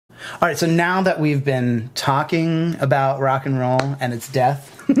All right, so now that we've been talking about rock and roll and its death,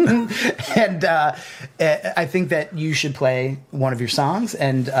 and I think that you should play one of your songs.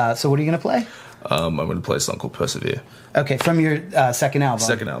 And so what are you going to play? I'm going to play a song called Persevere. Okay, from your second album.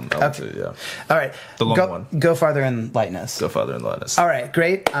 Second album. Okay. Too, yeah. All right. The long one. Go Farther and Lighten Us. Go Farther and Lighten Us. All right,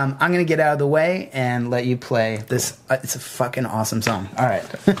 great. I'm going to get out of the way and let you play this. It's a fucking awesome song. All right.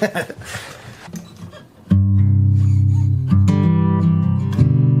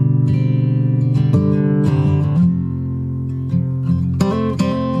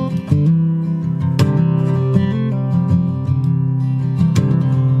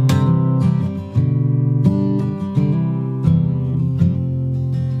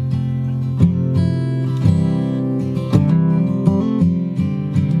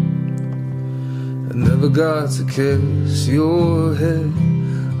 Got to kiss your head,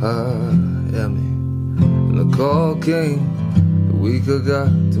 Emmy. And the call came the week I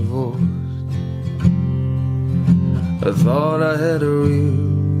got divorced. I thought I had a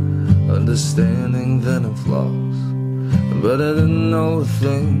real understanding then of loss, but I didn't know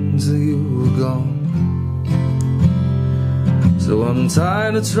things that you were gone. So I'm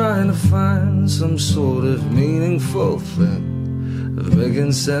tired of trying to find some sort of meaningful thing, of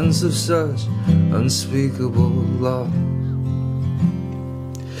making sense of such unspeakable loss.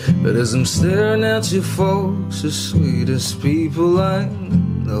 But as I'm staring at you folks, the sweetest people I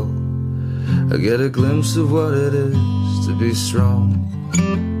know, I get a glimpse of what it is to be strong,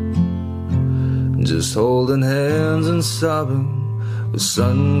 just holding hands and sobbing with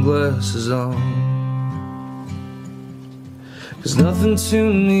sunglasses on. 'Cause nothing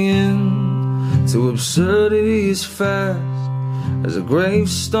tuned me in to absurdity as fast as a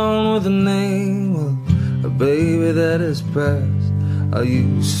gravestone with a name of a baby that has passed. I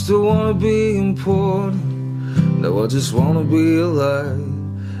used to want to be important, now I just want to be alive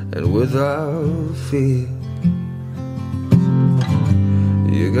and without fear.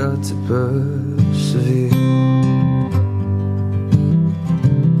 You got to persevere.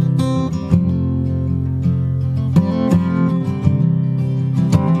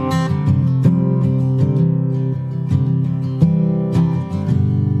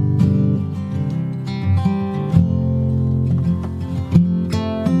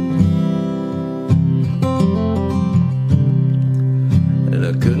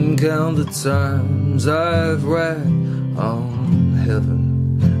 Count the times I've read on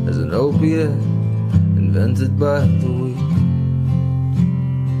heaven as an opiate invented by the weak.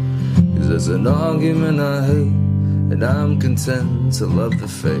 'Cause there's an argument I hate, and I'm content to love the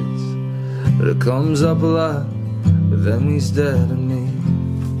face, but it comes up a lot with them he's dead and me.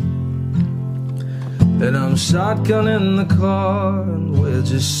 And I'm shotgunning the car and we're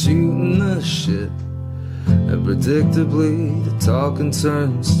just shooting the shit, and predictably the talking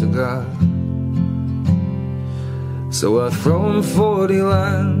turns to God. So I throw him 40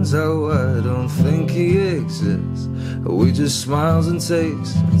 lines, how I don't think he exists, or he just smiles and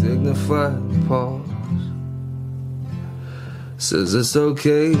takes a dignified pause. Says it's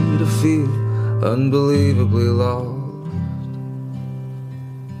okay to feel unbelievably lost,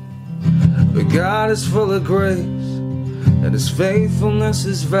 but God is full of grace and his faithfulness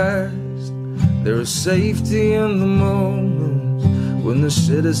is vast. There is safety in the moments when the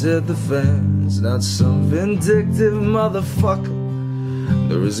shit has hit the fan. It's not some vindictive motherfucker,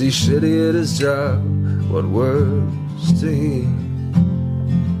 nor is he shitty at his job. What words to hear.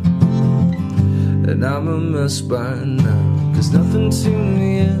 And I'm a mess by now, 'cause nothing tuned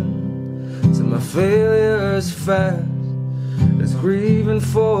me in to my failure as fast as grieving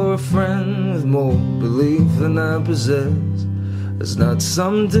for a friend with more belief than I possess. It's not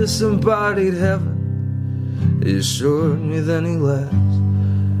some disembodied heaven, he assured me, then he laughs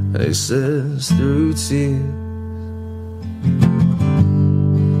and he says through tears,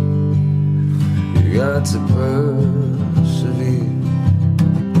 you got to persevere.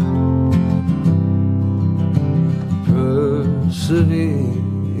 Persevere.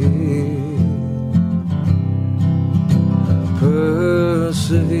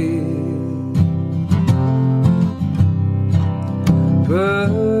 Persevere.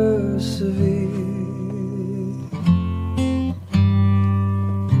 Persevere.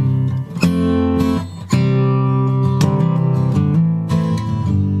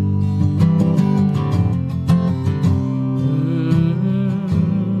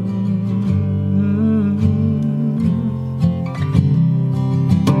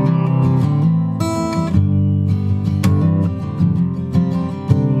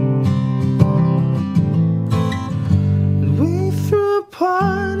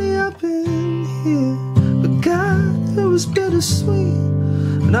 Party up in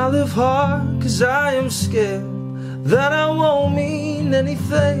I live hard 'cause I am scared that I won't mean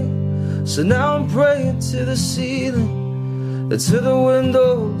anything. So now I'm praying to the ceiling, to the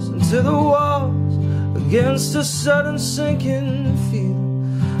windows, and to the walls, against a sudden sinking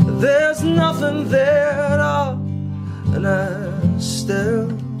feeling. There's nothing there at all, and I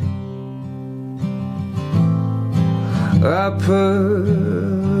still I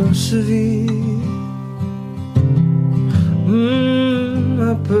persevere.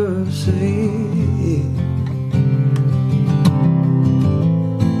 I persevere.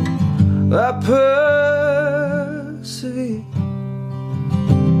 I persevere.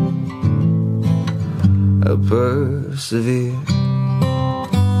 I persevere.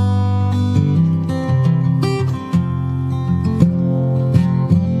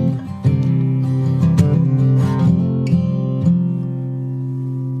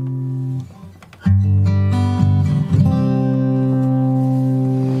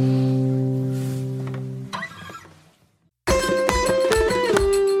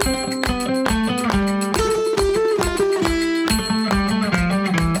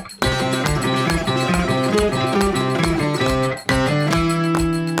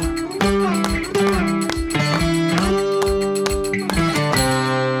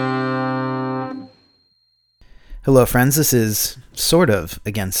 Hello, friends. This is sort of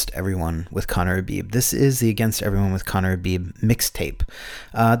Against Everyone with Connor Abebe. This is the Against Everyone with Connor Abebe mixtape.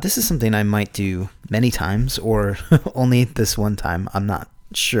 This is something I might do many times, or only this one time. I'm not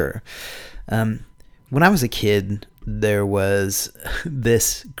sure. When I was a kid, there was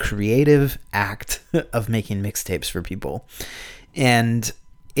this creative act of making mixtapes for people. And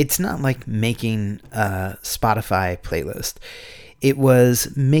it's not like making a Spotify playlist. It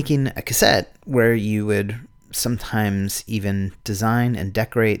was making a cassette where you would sometimes even design and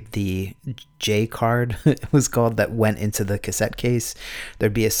decorate the J card, it was called, that went into the cassette case.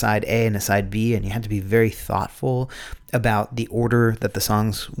 There'd be a side A and a side B, and you had to be very thoughtful about the order that the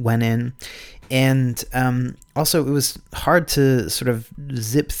songs went in. And also, it was hard to sort of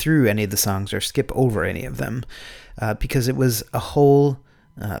zip through any of the songs or skip over any of them because it was a whole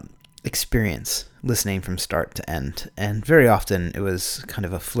experience listening from start to end, and very often it was kind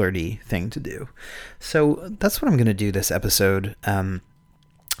of a flirty thing to do. So that's what I'm going to do this episode. I'm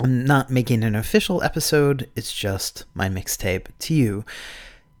not making an official episode, it's just my mixtape to you.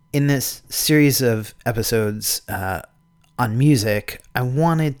 In this series of episodes on music, I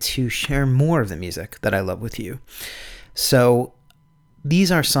wanted to share more of the music that I love with you. So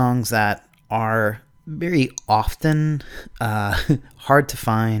these are songs that are very often hard to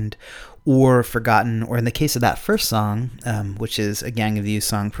find or forgotten, or in the case of that first song, which is a Gang of Youth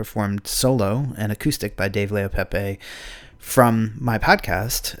song performed solo and acoustic by Dave Leopepe from my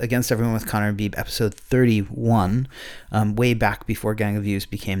podcast, Against Everyone with Connor Abebe, episode 31, way back before Gang of Youth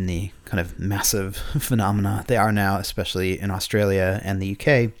became the kind of massive phenomena they are now, especially in Australia and the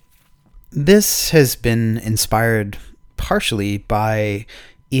UK. This has been inspired partially by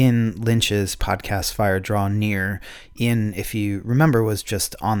Ian Lynch's podcast, Fire Draw Near. Ian, if you remember, was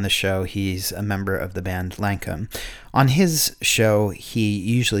just on the show. He's a member of the band Lankum. On his show, he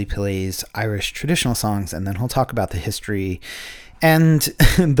usually plays Irish traditional songs, and then he'll talk about the history and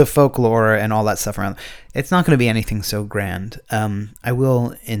the folklore and all that stuff around. It's not going to be anything so grand. I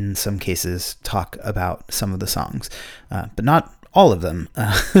will, in some cases, talk about some of the songs, but not all of them.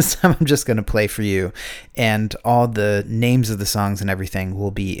 Some I'm just going to play for you, and all the names of the songs and everything will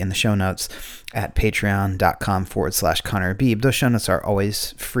be in the show notes at patreon.com/Connor Abebe. Those show notes are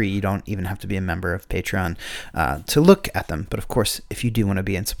always free. You don't even have to be a member of Patreon to look at them. But of course, if you do want to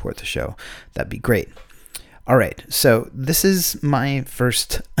be and support the show, that'd be great. All right, so this is my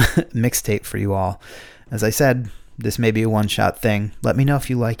first mixtape for you all. As I said, this may be a one-shot thing. Let me know if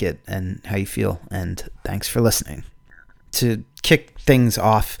you like it and how you feel, and thanks for listening. To kick things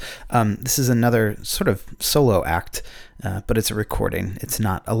off, this is another sort of solo act, but it's a recording. It's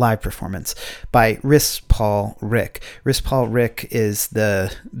not a live performance, by Riss Paul Rick. Riss Paul Rick is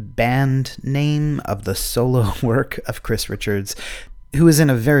the band name of the solo work of Chris Richards, who is in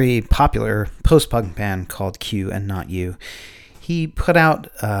a very popular post-punk band called Q and Not You. He put out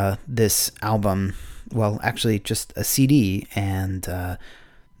this album, well, actually just a CD, and then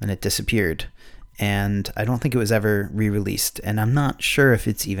it disappeared. And I don't think it was ever re-released, and I'm not sure if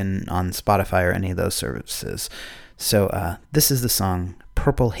it's even on Spotify or any of those services. So this is the song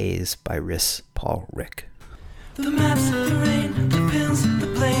Purple Haze by Riss Paul Rick. The maps, the rain, the pills, the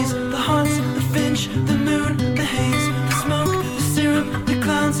blaze, the hearts, the finch, the moon, the haze, the smoke, the syrup, the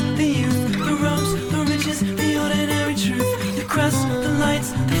clouds, the youth, the ropes, the riches, the ordinary truth, the crust, the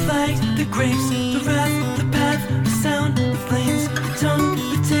lights, the flags, the grapes, the wrath, the path, the sound, the flames, the tongue,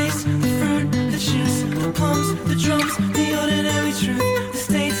 the taste.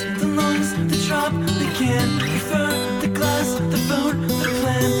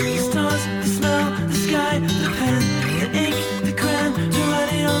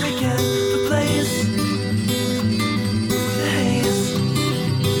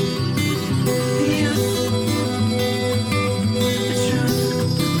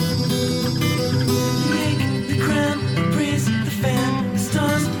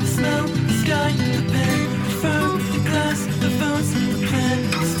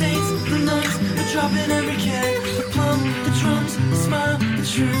 drop in every can. The plum, the drums, the smile, the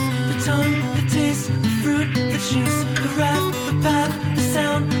truth, the tongue, the taste, the fruit, the juice, the wrath, the path, the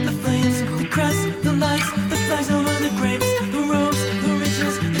sound, the flames, the crest, the lights, the flags over the grapes, the robes, the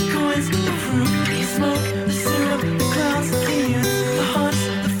riches, the coins, the fruit, the smoke, the syrup, the clouds, the youth, the hearts,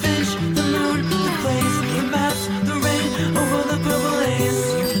 the finch, the moon, the place, the maps, the rain over the purple haze.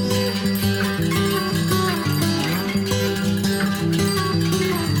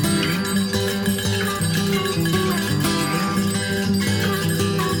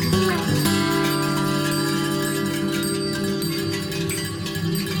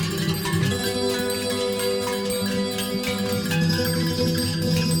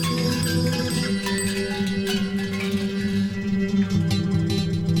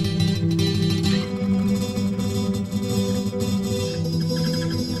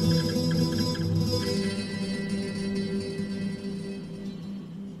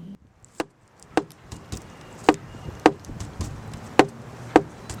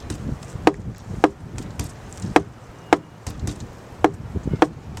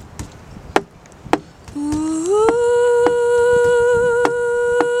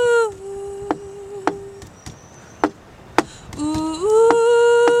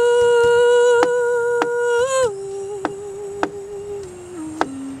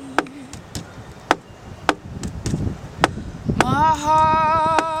 My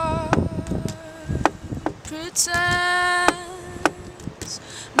heart pretends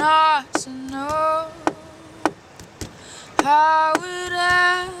not to know how it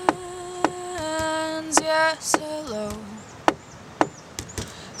ends. Yes, hello.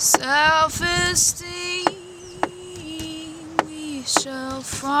 Self-esteem, we shall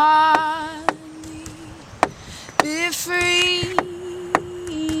finally be free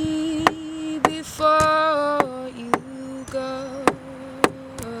before you go.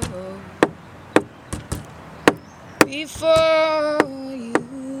 Before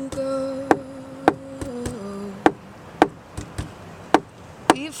you go.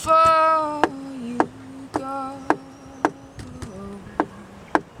 Before you go.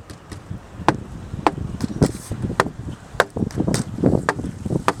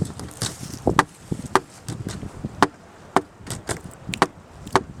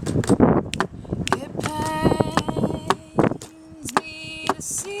 It pains me to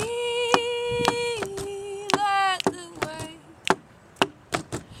see that the way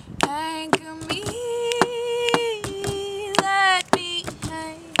anchor me, let me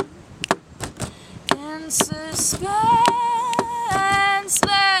hang in suspense,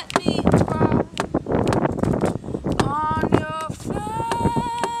 let me cry on your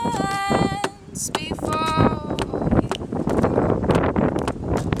fence before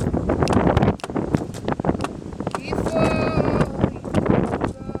you go.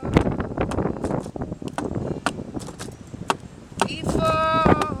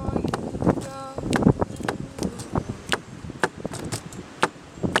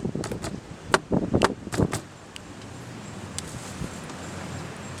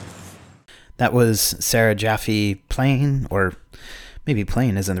 That was Sarah Jaffe playing, or maybe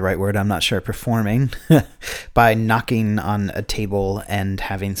playing isn't the right word, I'm not sure, performing by knocking on a table and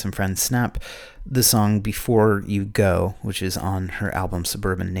having some friends snap the song Before You Go, which is on her album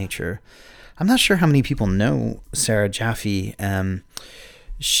Suburban Nature. I'm not sure how many people know Sarah Jaffe.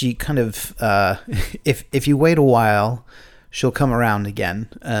 She kind of, if you wait a while, she'll come around again.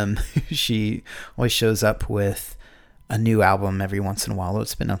 She always shows up with a new album every once in a while.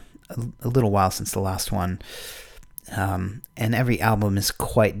 It's been a little while since the last one. And every album is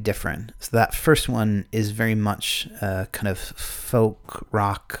quite different. So that first one is very much kind of folk,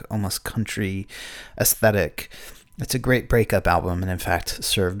 rock, almost country aesthetic. It's a great breakup album, and in fact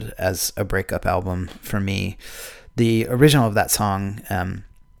served as a breakup album for me. The original of that song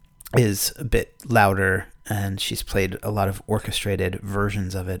is a bit louder, and she's played a lot of orchestrated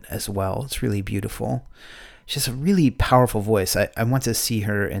versions of it as well. It's really beautiful. She has a really powerful voice. I went to see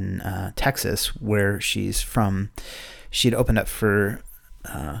her in Texas, where she's from. She'd opened up for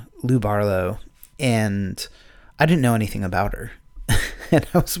Lou Barlow, and I didn't know anything about her. And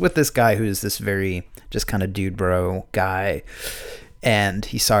I was with this guy who's this very just kind of dude bro guy, and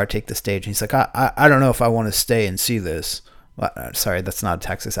he saw her take the stage, and he's like, I don't know if I want to stay and see this. Well, sorry, that's not a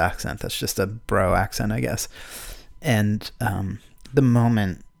Texas accent. That's just a bro accent, I guess. And the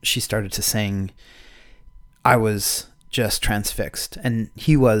moment she started to sing, I was just transfixed, and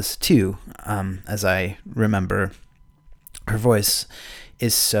he was too, as I remember. Her voice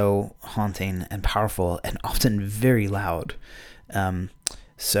is so haunting and powerful and often very loud.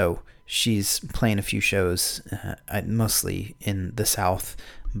 So she's playing a few shows, mostly in the South,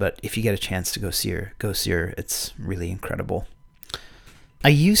 but if you get a chance to go see her. It's really incredible. I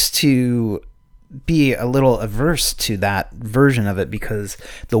used to be a little averse to that version of it because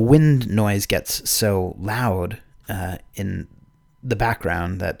the wind noise gets so loud in the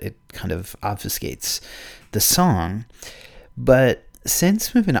background that it kind of obfuscates the song. But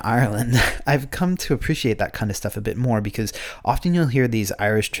since moving to Ireland, I've come to appreciate that kind of stuff a bit more, because often you'll hear these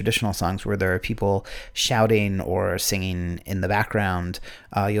Irish traditional songs where there are people shouting or singing in the background.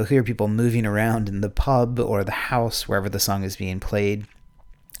 You'll hear people moving around in the pub or the house wherever the song is being played.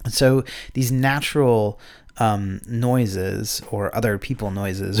 So these natural noises or other people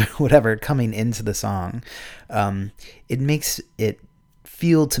noises or whatever coming into the song, it makes it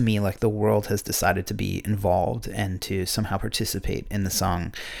feel to me like the world has decided to be involved and to somehow participate in the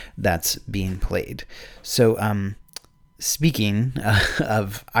song that's being played. So speaking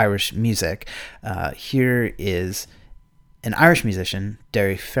of Irish music, here is an Irish musician,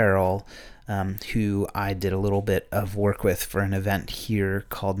 Derry Farrell, who I did a little bit of work with for an event here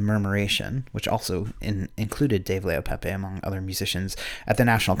called Murmuration, which also included Dave Leo Pepe, among other musicians, at the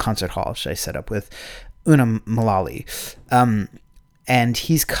National Concert Hall, which I set up with Una Mullally. And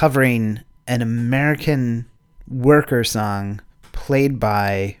he's covering an American worker song played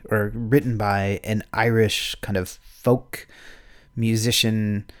by or written by an Irish kind of folk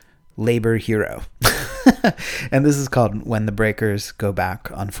musician labor hero. And this is called When the Breakers Go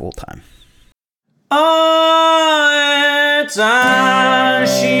Back on Full Time. Oh, it's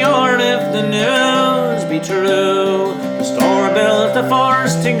sure if the news be true, the store built the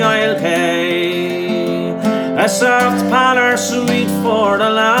first thing I'll pay. A soft parlour suite for the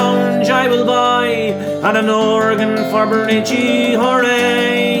lounge I will buy, and an organ for Bridgie,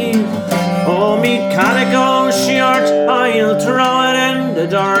 hooray. Oh, me calico shirt, I'll throw it in the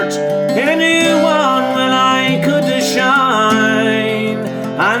dirt. In a new one when I could shine,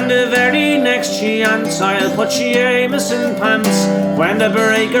 and the very next chance I'll put Seamus in pants when the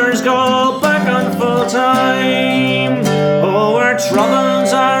breakers go back on full time. Oh, our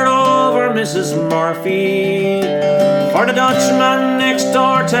troubles are over, Mrs. Murphy, for the Dutchman next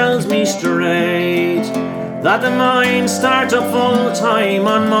door tells me straight that the mines start up full time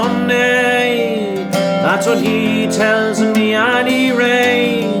on Monday. That's what he tells me at any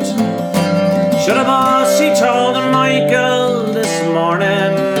rate. Should have boss, he told Michael this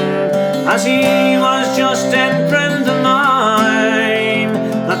morning, as he was just entering the mine,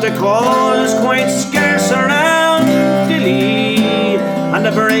 that the coal is quite scarce around Dilly, and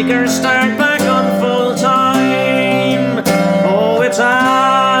the breakers start back on full time. Oh, it's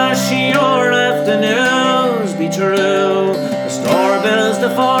sure if the news be true, the store bill's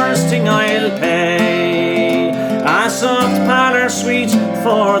the first thing I'll pay. A soft parlour suite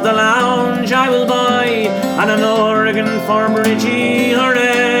for the lounge I will buy, and an organ for Bridgie,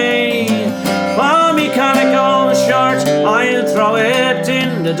 hooray. For me calico shirt, I'll throw it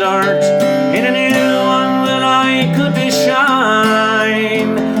in the dirt. In a new one will I could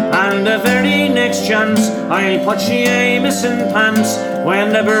shine, and the very next chance I'll put Seamus in pants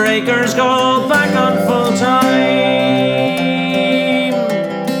when the breakers go back on full time.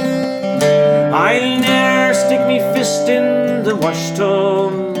 I'll ne'er stick me fist in the wash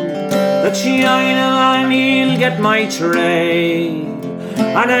tub, the China and he'll get my tray,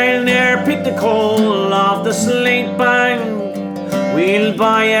 and I'll ne'er pick the coal off the slate bank. We'll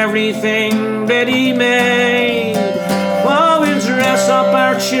buy everything ready-made. Oh, we'll dress up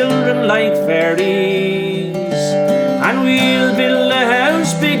our children like fairies, and we'll build a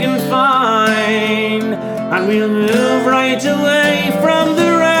house big and fine, and we'll move right away from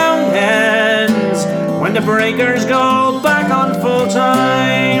the Roundheads when the breakers go back on full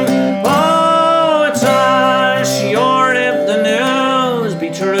time. Oh, it's sure if the news be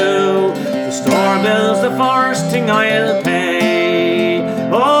true, the store bill's the first thing I'll pay.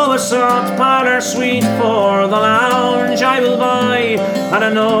 Oh, a soft parlour suite for the lounge I will buy, and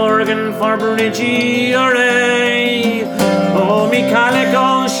an organ for Bridgie, hooray. Oh, me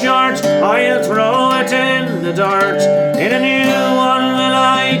calico shirt, I'll throw it in the dirt. In a new one will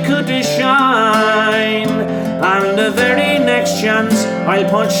I could shine, and the very next chance I'll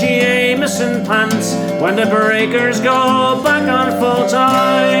put Seamus in pants when the breakers go back on full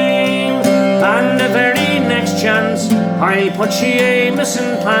time. And the very next chance I'll put Seamus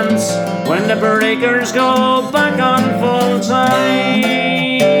in pants when the breakers go back on full time.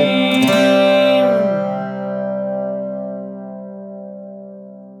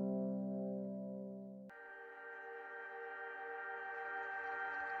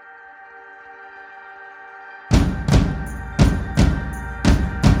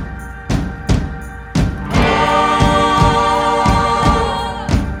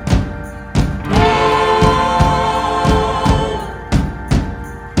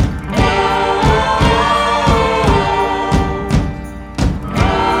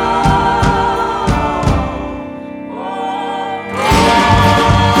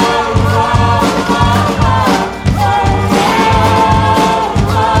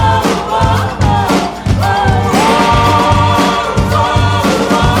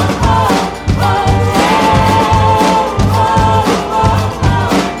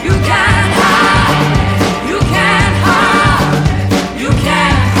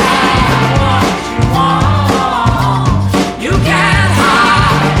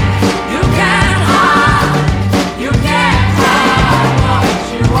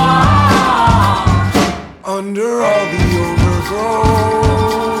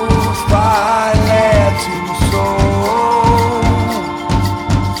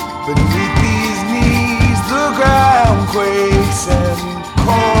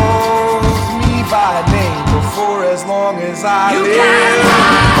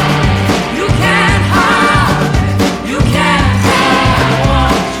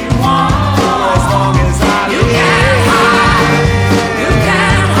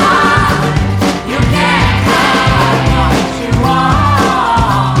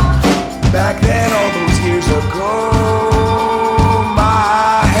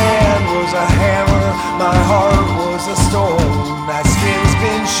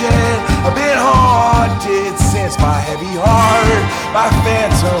 my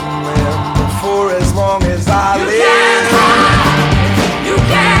phantom limb for as long as I live. You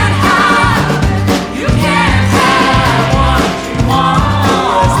can't hide. You can't hide what you want. For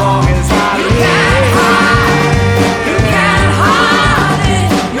as long as I live. You can't hide it.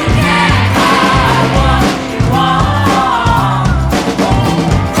 You can't hide what you want.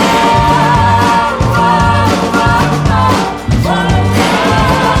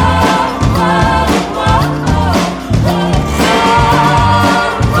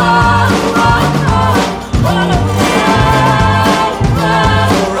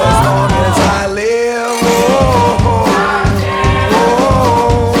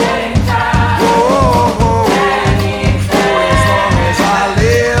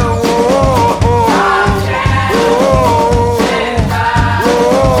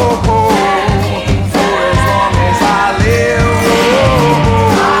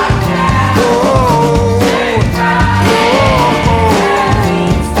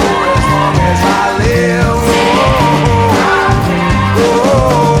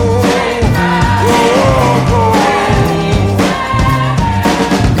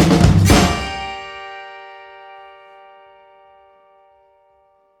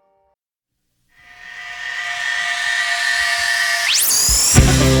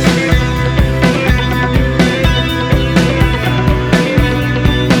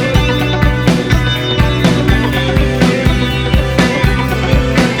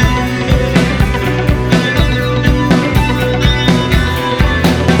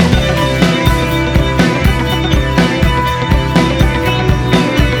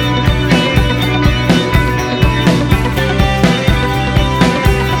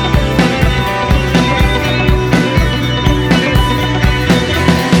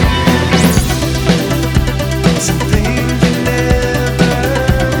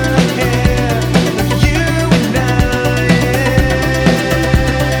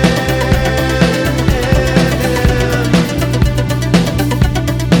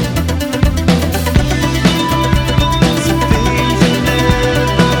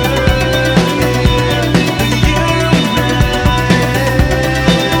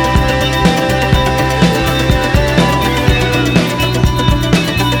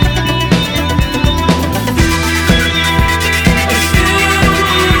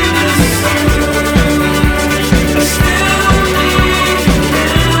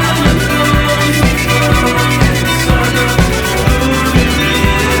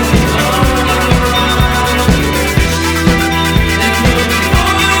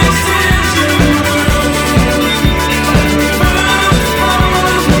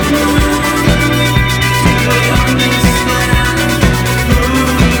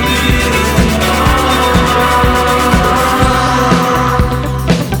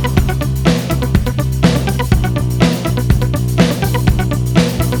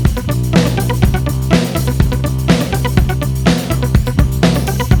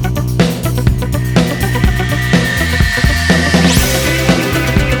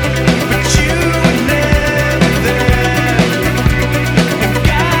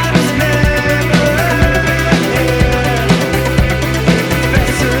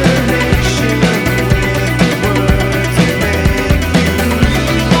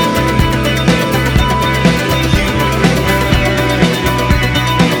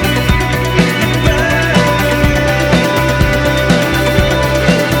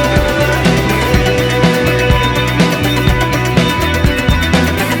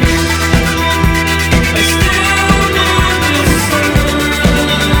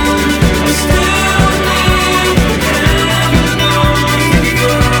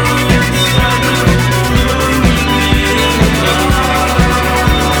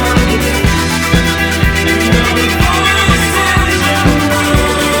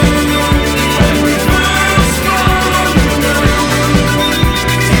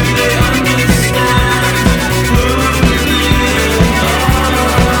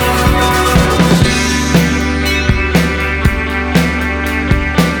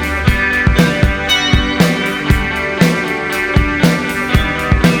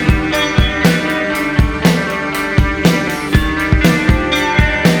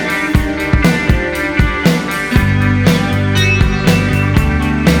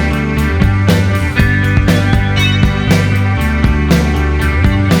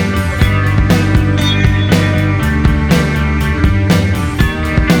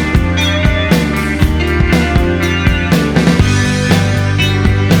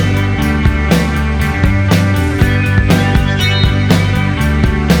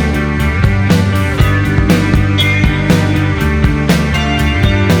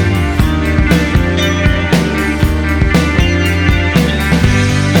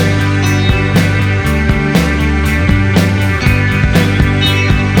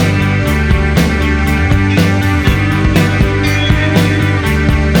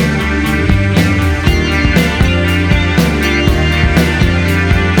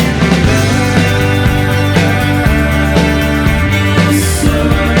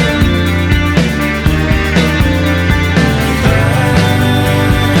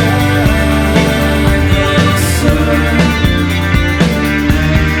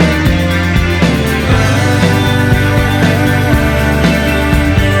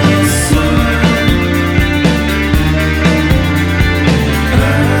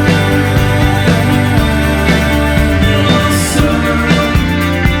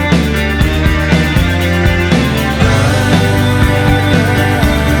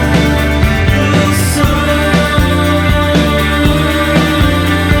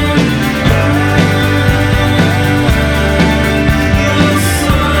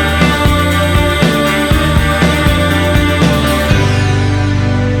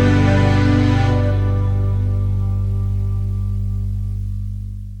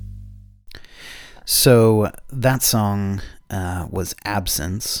 So that song was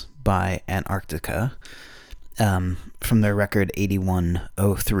Absence by Antarctica from their record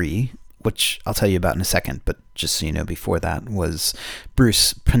 8103, which I'll tell you about in a second, but just so you know, before that was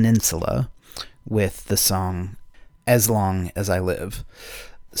Bruce Peninsula with the song As Long As I Live.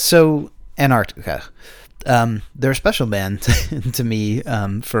 So Antarctica, they're a special band to me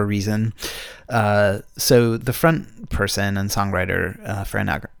for a reason. So the front person and songwriter for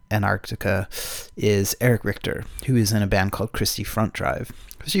Antarctica is Eric Richter, who is in a band called Christie Front Drive.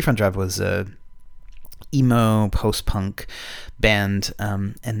 Christie Front Drive was a emo post-punk band,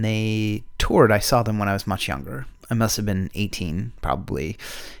 and they toured. I saw them when I was much younger. I must have been 18 probably,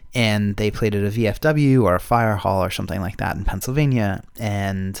 and they played at a VFW or a fire hall or something like that in Pennsylvania.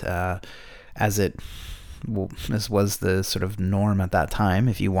 And as was the sort of norm at that time,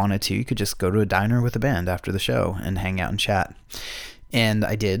 if you wanted to, you could just go to a diner with a band after the show and hang out and chat. And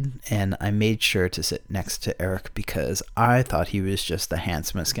I did, and I made sure to sit next to Eric because I thought he was just the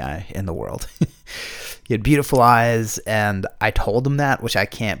handsomest guy in the world. He had beautiful eyes, and I told him that, which I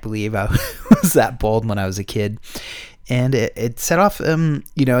can't believe I was that bold when I was a kid. And it set off, a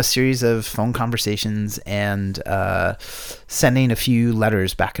series of phone conversations and sending a few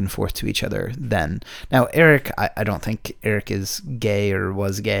letters back and forth to each other then. Now, Eric, I don't think Eric is gay or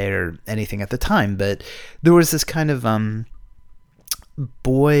was gay or anything at the time, but there was this kind of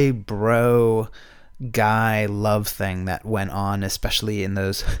boy, bro, guy love thing that went on, especially in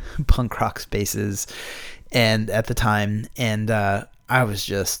those punk rock spaces and at the time. And I was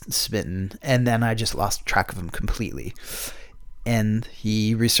just smitten, and then I just lost track of him completely. And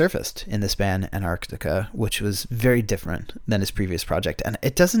he resurfaced in this band Antarctica, which was very different than his previous project, and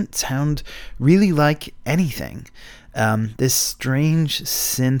it doesn't sound really like anything. This strange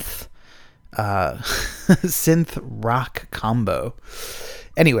synth rock combo.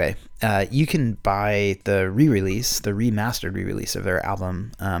 Anyway, you can buy the remastered re-release of their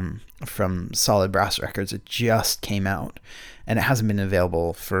album from Solid Brass Records. It just came out, and it hasn't been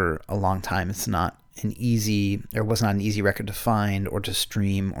available for a long time. It's not was not an easy record to find or to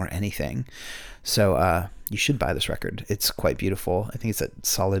stream or anything. So you should buy this record. It's quite beautiful. I think it's at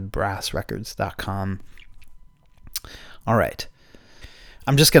solidbrassrecords.com. All right.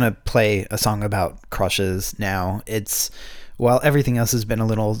 I'm just going to play a song about crushes now. While everything else has been a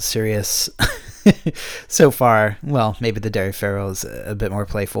little serious so far, well, maybe the Derry Farrell is a bit more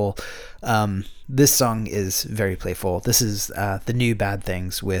playful. This song is very playful. This is The New Bad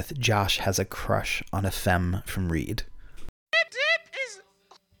Things with Josh Has a Crush on a Femme from Reed.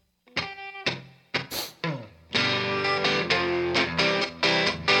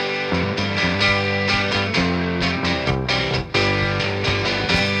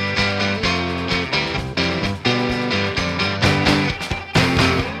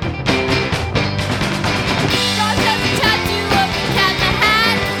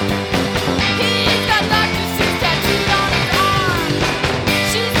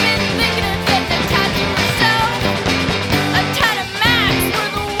 She's been thinking of getting a tattoo herself.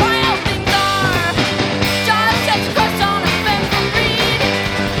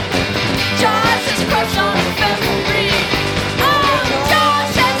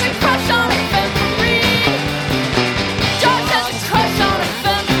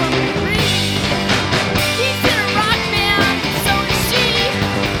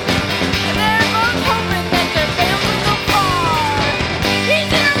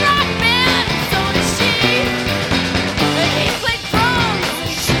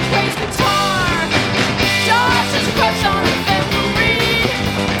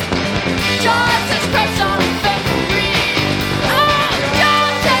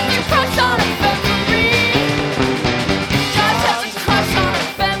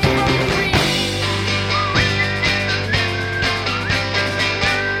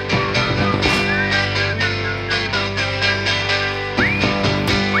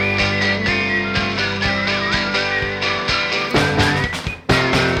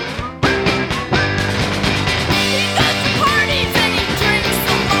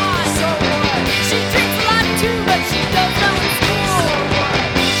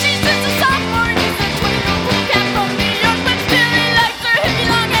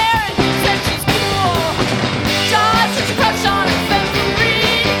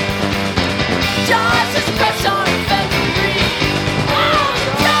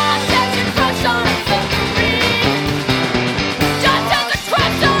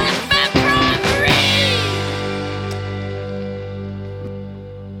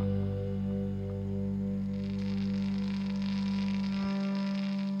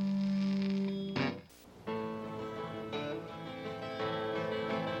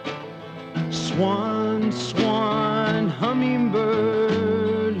 Swan, swan,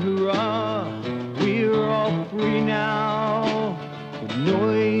 hummingbird, hurrah, we're all free now. But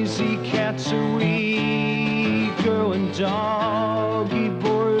noisy cats are we, girl and doggy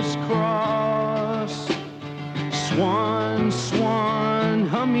Boris Cross. Swan, swan,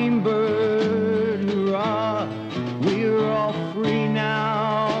 hummingbird, hurrah, we're all free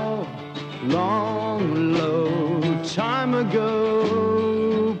now. Long, low time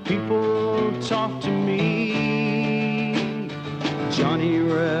ago, people talked to me. Johnny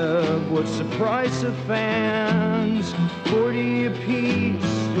Reb, what's the price of fans? 40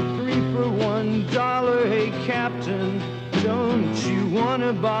 apiece for 3 for $1. Hey, Captain, don't you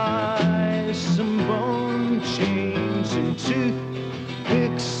wanna buy some bone chains and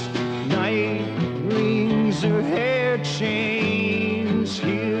toothpicks, night rings or hair chains?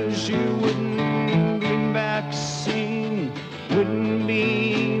 Here's your wooden greenback scene, wooden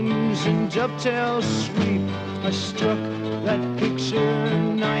beams and dovetail sweep. I struck that picture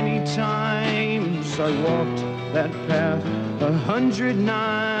 90 times. I walked that path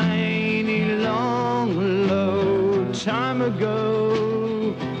 190 long, low time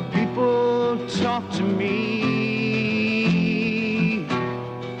ago. People talk to me.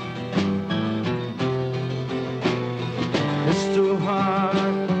 Pistol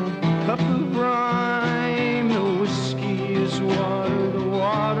hot, cup of rhyme. The whiskey is water, the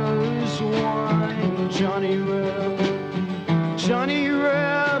water is wine. Johnny Reb, Johnny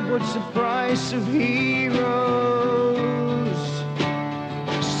Reb, what's the price of heroes?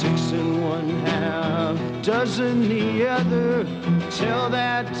 6 1/2 dozen the other. Tell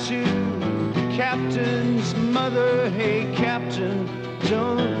that to the captain's mother. Hey, Captain,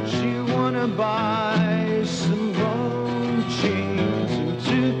 don't you wanna buy some bone chains and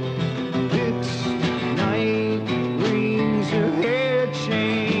toothpicks, night rings or hair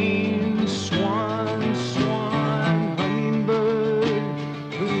chains? Swan, swan, hummingbird,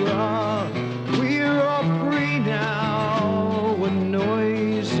 hurrah, we're all free now. When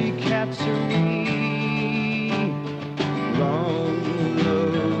noisy cats are we, long,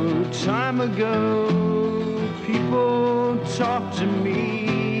 low time ago, people talk to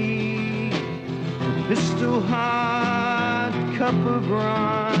me. Pistol hot, cup of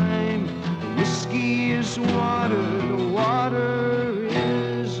rhyme. Whiskey is water, the water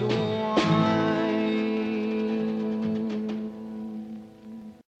is wine.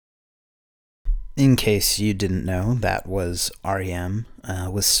 In case you didn't know, that was REM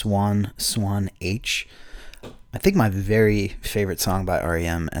with Swan, Swan H. I think my very favorite song by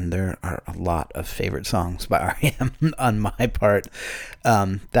REM, and there are a lot of favorite songs by REM on my part.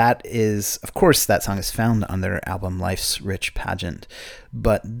 That is, of course, that song is found on their album Life's Rich Pageant,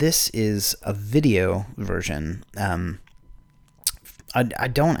 but this is a video version. I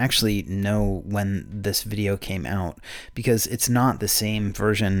don't actually know when this video came out because it's not the same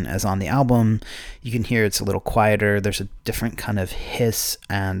version as on the album. You can hear it's a little quieter. There's a different kind of hiss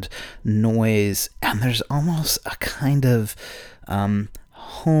and noise, and there's almost a kind of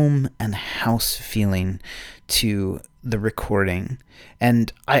home and house feeling to the recording.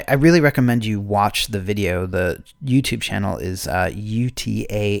 And I really recommend you watch the video. The YouTube channel is UTAHWRX.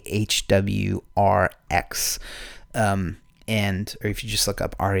 And or if you just look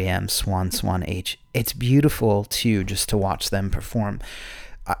up REM Swan Swan H, it's beautiful too just to watch them perform.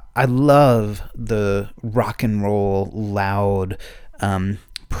 I love the rock and roll, loud,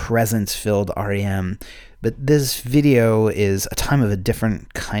 presence-filled REM, but this video is a time of a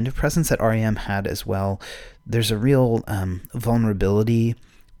different kind of presence that REM had as well. There's a real vulnerability,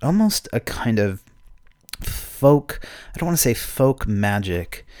 almost a kind of folk, I don't want to say folk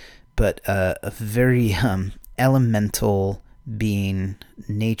magic, but a very elemental being,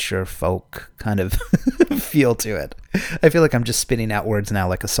 nature folk kind of feel to it. I feel like I'm just spitting out words now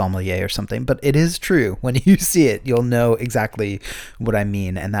like a sommelier or something, but it is true. When you see it, you'll know exactly what I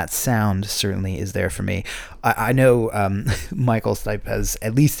mean, and that sound certainly is there for me. I know Michael Stipe has,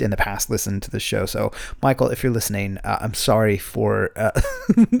 at least in the past, listened to the show, so Michael, if you're listening, I'm sorry for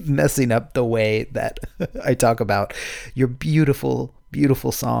messing up the way that I talk about your beautiful,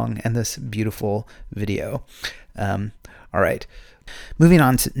 beautiful song and this beautiful video. All right. Moving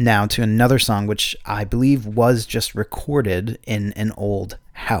on now to another song, which I believe was just recorded in an old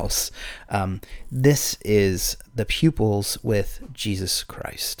house. This is The Pupils with Jesus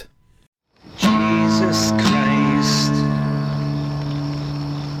Christ. Jesus Christ,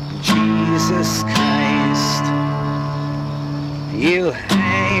 Jesus Christ, you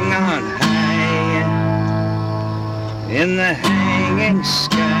hang on high in the hanging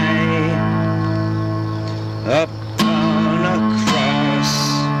sky, up on a cross,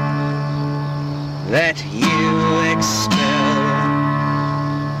 that you expel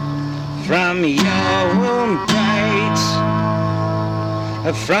from your womb bright,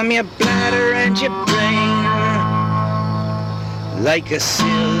 from your bladder and your brain, like a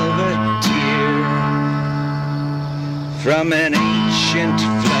silver tear from an ancient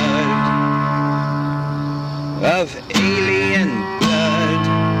flood of alien blood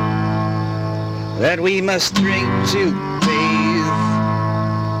that we must drink to bathe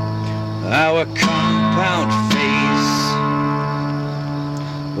our compound face.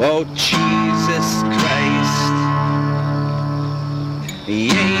 Oh, Jesus Christ,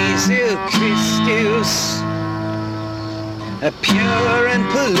 Jesus Christus, pure and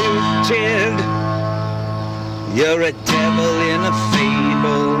polluted, you're a devil in a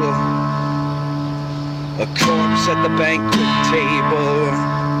fable, a corpse at the banquet table.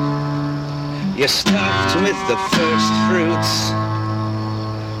 You're stuffed with the first fruits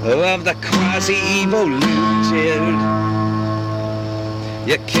of the quasi-evoluted.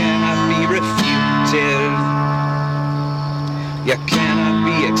 You cannot be refuted. You cannot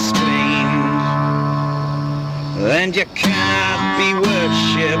be explained. And you cannot be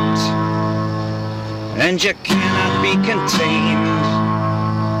worshipped. And you cannot be contained.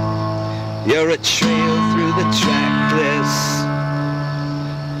 You're a trail through the trackless,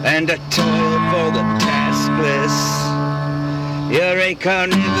 and a toil for the taskless. You're a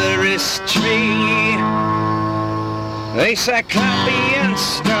carnivorous tree, a cyclopean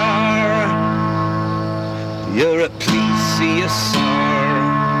star. You're a plesiosaur,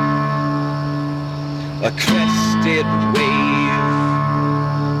 a crested wave,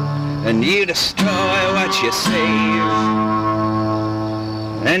 and you destroy what you save,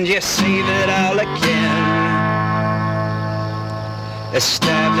 and you save it all again,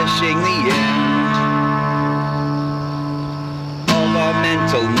 establishing the end of our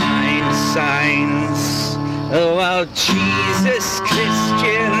mental mind signs. Oh, our Jesus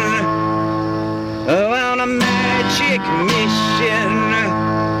Christian, oh, on a magic mission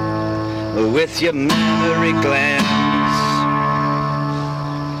with your mammary glands,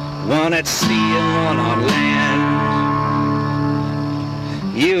 one at sea and one on land.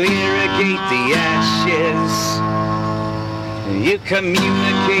 You irrigate the ashes, you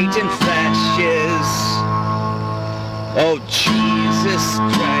communicate in flashes. Oh, Jesus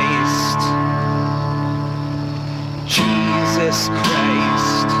Christ, Jesus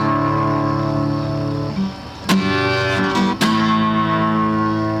Christ.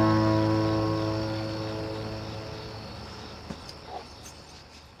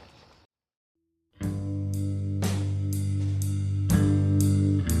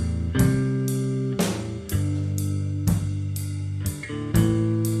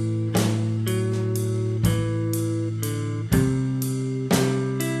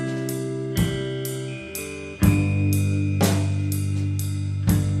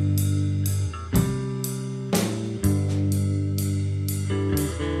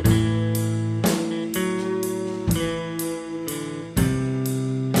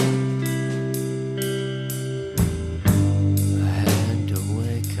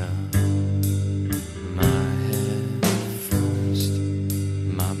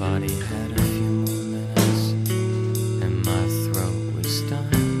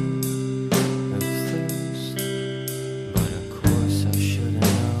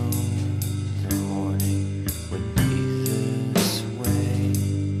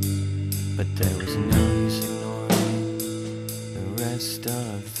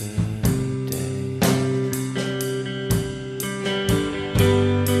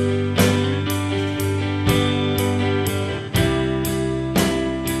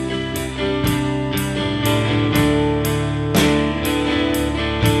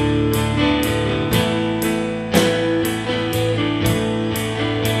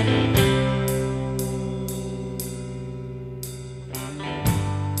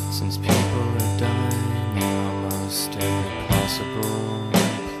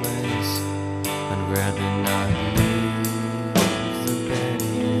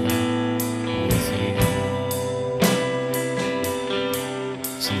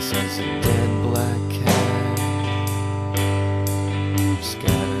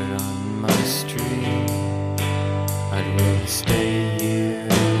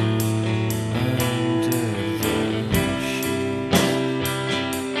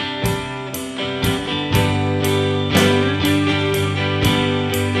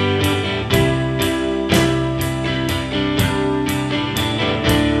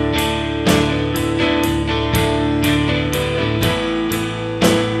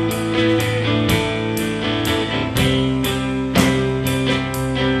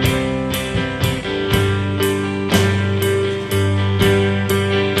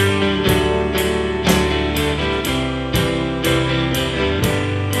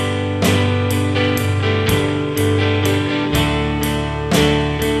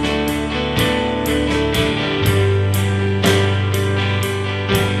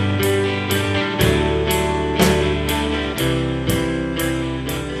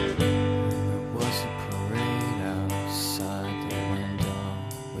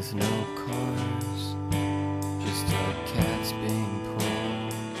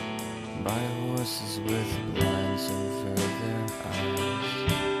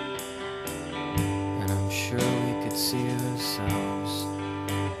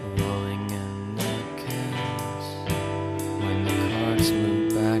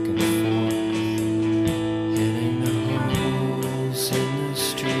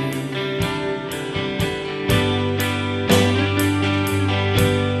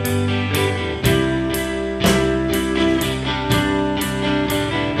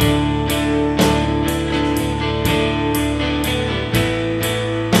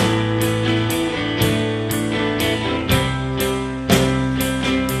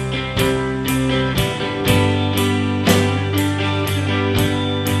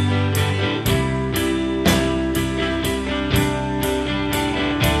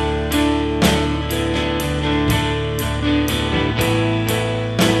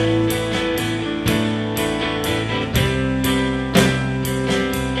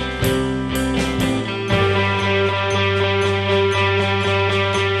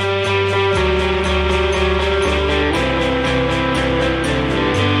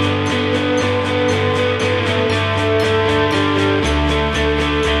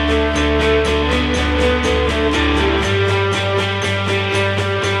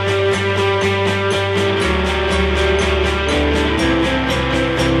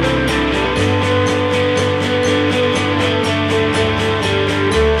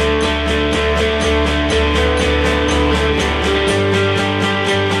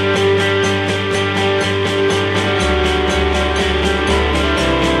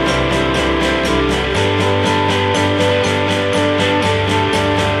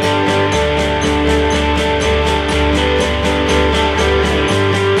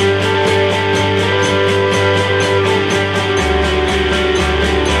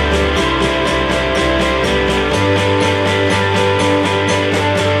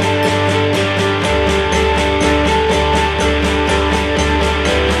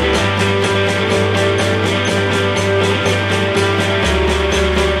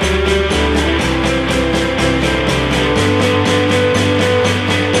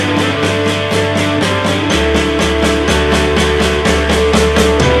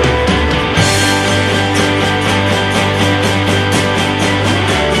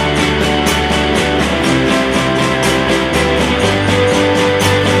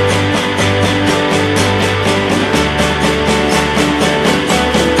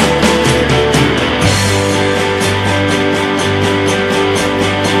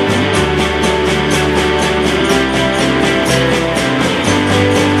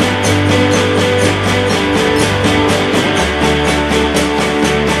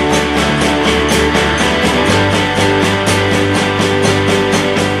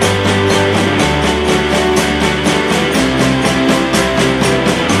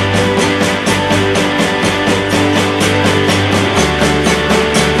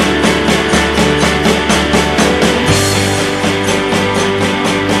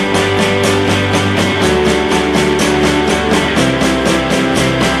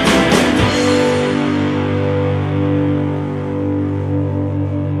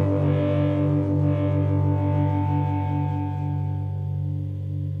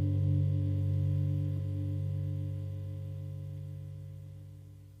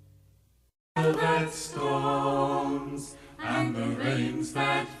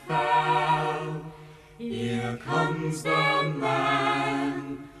 Here comes the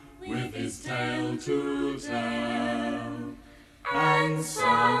man with his tale to tell, and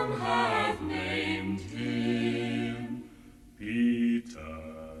some have named him Peter,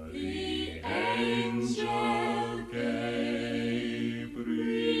 the angel Gabriel.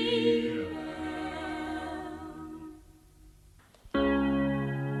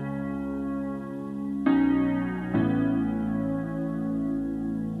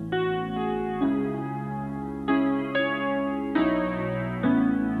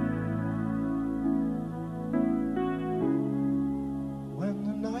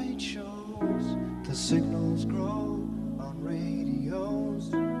 The signals grow on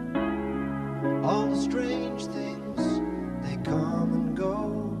radios. All the strange things, they come and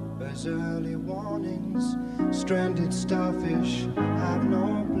go as early warnings. Stranded starfish have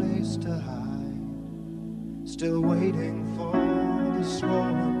no place to hide, still waiting for the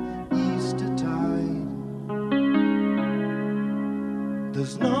swollen Easter tide.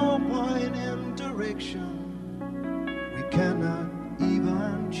 There's no point in direction, we cannot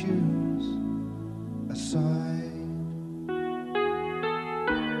even choose a side.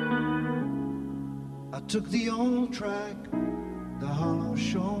 I took the old track, the hollow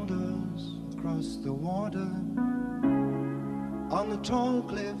shoulders across the water. On the tall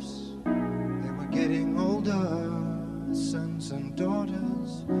cliffs, they were getting older, sons and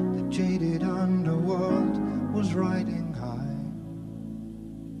daughters. The jaded underworld was riding high.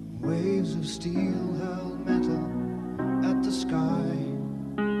 Waves of steel hurled metal at the sky.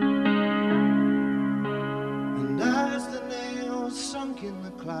 As the nails sunk in the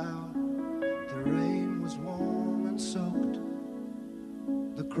cloud, the rain was warm and soaked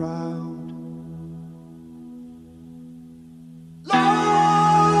the crowd.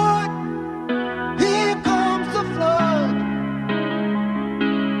 Lord, here comes the flood.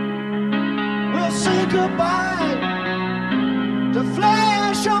 We'll say goodbye to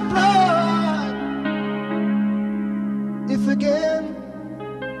flesh and blood. If again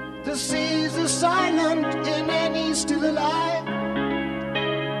the seas are silent in any still alive,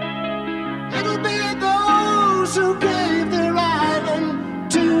 it'll be those who gave their island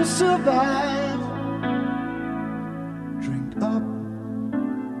to survive. Drink up,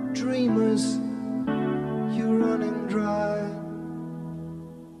 dreamers, you're running dry.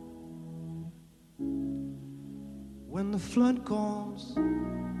 When the flood calls,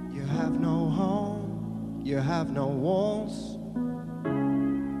 you have no home, you have no walls.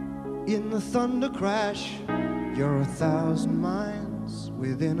 In the thunder crash, you're 1,000 miles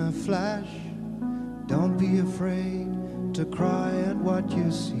within a flash. Don't be afraid to cry at what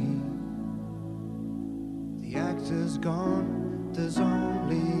you see. The actor's gone, there's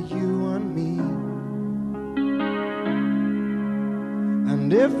only you and me.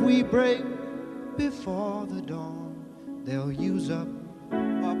 And if we break before the dawn, they'll use up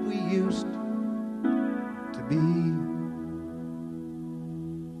what we used to be.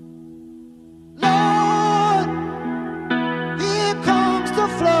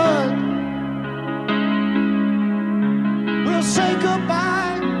 Flood, we'll say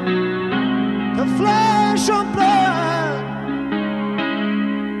goodbye to flesh and blood.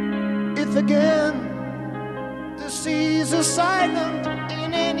 If again the seas are silent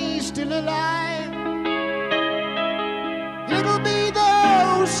in any still alive, it'll be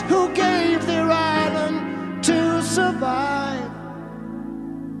those who gave their island to survive.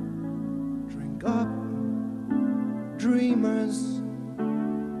 Drink up, dreamers,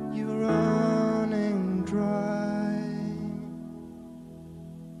 running dry.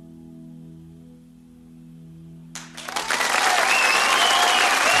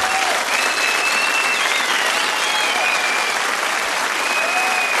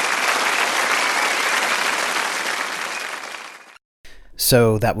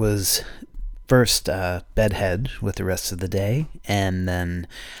 So that was first Bedhead with The Rest of the Day, and then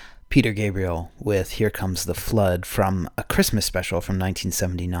Peter Gabriel with Here Comes the Flood from a Christmas special from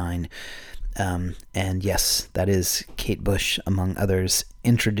 1979. And yes, that is Kate Bush, among others,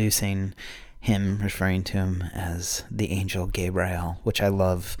 introducing him, referring to him as the angel Gabriel, which I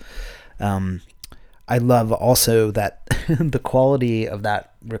love. I love also that the quality of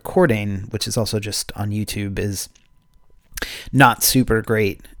that recording, which is also just on YouTube, is not super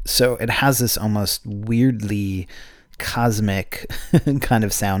great. So it has this almost weirdly cosmic kind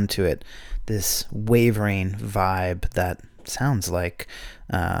of sound to it, this wavering vibe that sounds like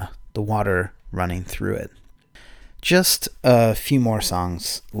the water running through it. Just a few more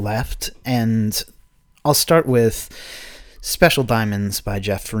songs left, and I'll start with Special Diamonds by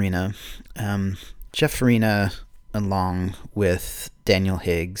Jeff Farina. Jeff Farina, along with Daniel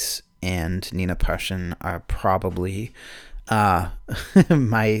Higgs, and Nina Parshin are probably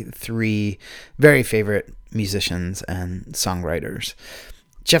my three very favorite musicians and songwriters.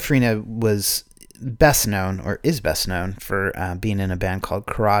 Jeff Farina was best known for being in a band called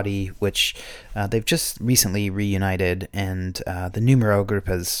Karate, which they've just recently reunited, and the Numero group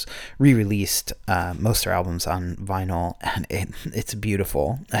has re-released most of their albums on vinyl, and it's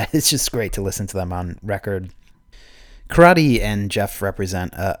beautiful. It's just great to listen to them on record. Karate and Jeff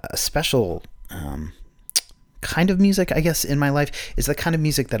represent a special kind of music, I guess, in my life. Is the kind of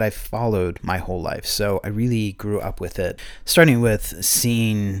music that I've followed my whole life, so I really grew up with it, starting with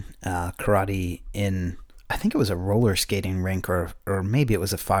seeing Karate in, I think it was a roller skating rink, or maybe it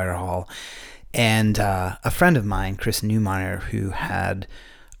was a fire hall, and a friend of mine, Chris Neumeyer, who had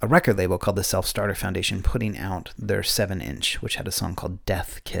a record label called the Self Starter Foundation, putting out their 7-inch, which had a song called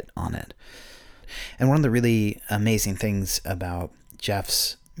Death Kit on it. And one of the really amazing things about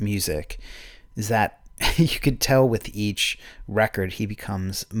Jeff's music is that you could tell with each record he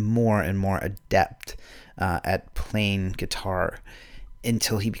becomes more and more adept at playing guitar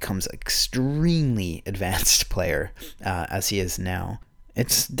until he becomes an extremely advanced player, as he is now.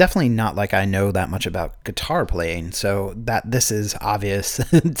 It's definitely not like I know that much about guitar playing, so that this is obvious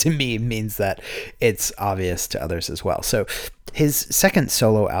to me means that it's obvious to others as well. So his second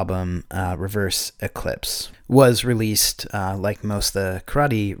solo album, Reverse Eclipse, was released, like most of the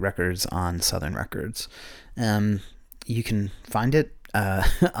Karate records, on Southern Records. You can find it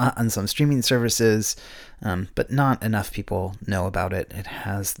on some streaming services, but not enough people know about it. It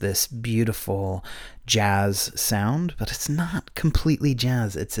has this beautiful jazz sound, but it's not completely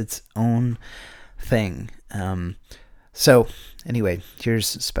jazz. It's its own thing. So anyway, here's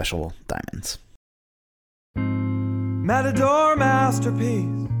Special Diamonds. Matador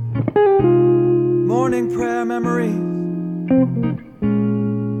masterpiece, morning prayer memories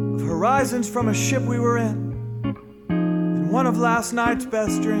of horizons from a ship we were in one of last night's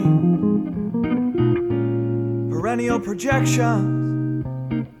best dreams. Perennial projections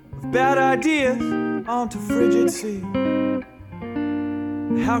of bad ideas onto frigid sea.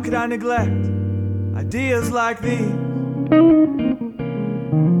 How could I neglect ideas like these?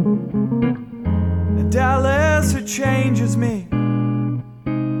 And Dallas, it changes me,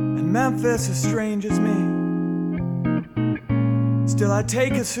 and Memphis estranges me. Still I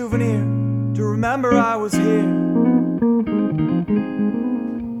take a souvenir to remember I was here.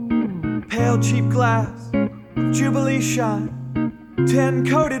 Pale cheap glass of Jubilee shine, tin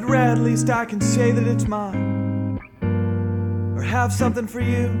coated red, least I can say that it's mine. Or have something for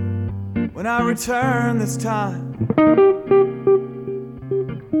you when I return this time.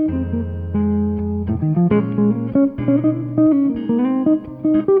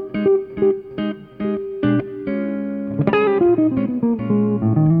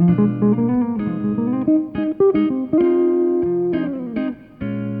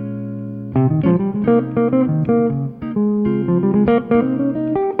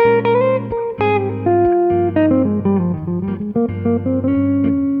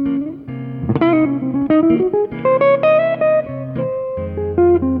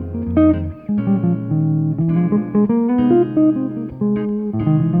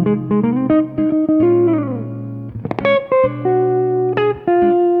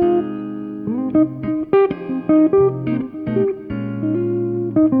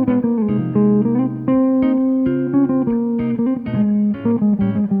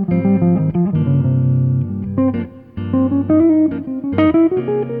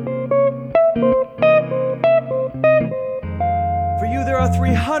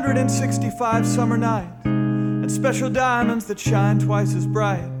 Summer nights and special diamonds that shine twice as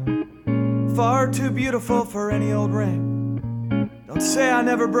bright, far too beautiful for any old ring. Don't say I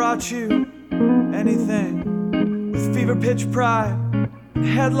never brought you anything. With fever-pitch pride and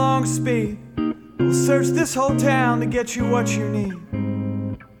headlong speed, we'll search this whole town to get you what you need.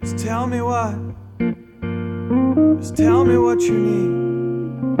 Just tell me what. Just tell me what you need.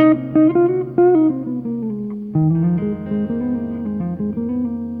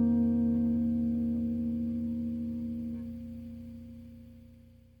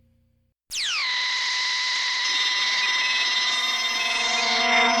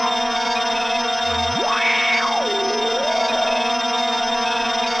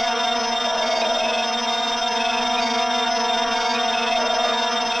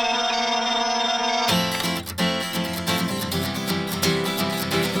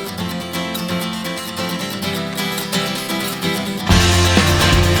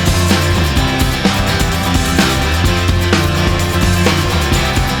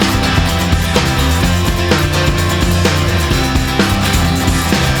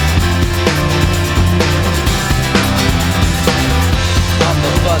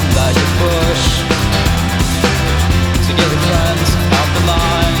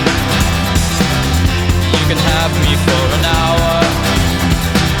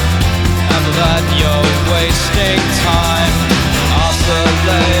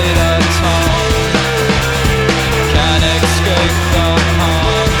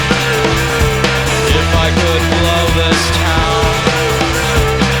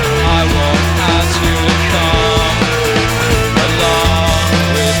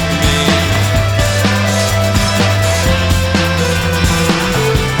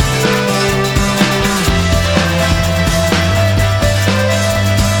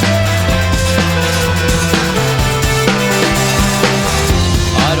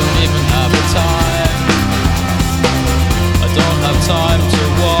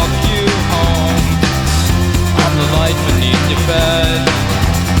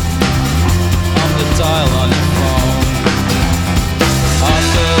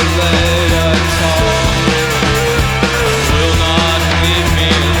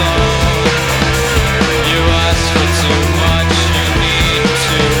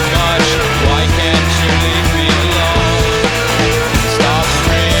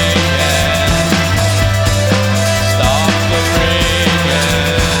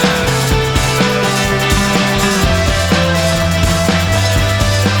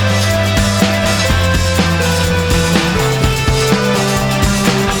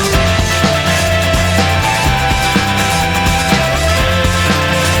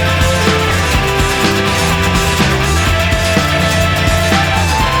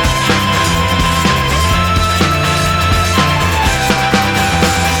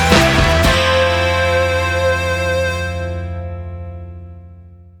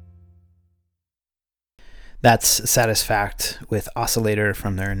 That's Satisfact with Oscillator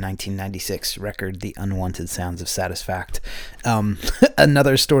from their 1996 record, The Unwanted Sounds of Satisfact.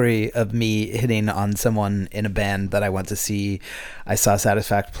 Another story of me hitting on someone in a band that I went to see. I saw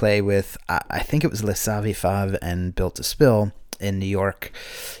Satisfact play with, I think it was Les Savi Fav and Built to Spill in New York.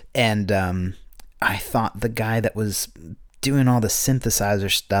 And I thought the guy that was doing all the synthesizer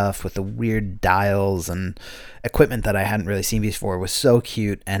stuff with the weird dials and equipment that I hadn't really seen before was so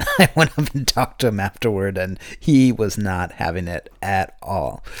cute, and I went up and talked to him afterward, and he was not having it at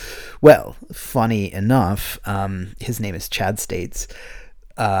all. Well, funny enough, his name is Chad States.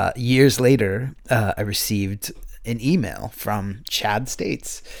 Years later, I received an email from Chad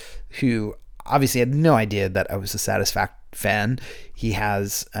States, who obviously had no idea that I was a Satisfact fan. He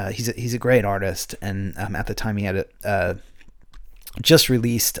has he's a great artist, and at the time he had just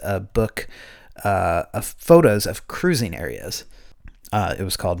released a book of photos of cruising areas. It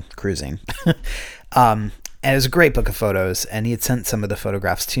was called Cruising. And it was a great book of photos, and he had sent some of the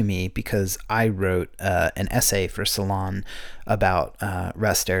photographs to me because I wrote an essay for Salon about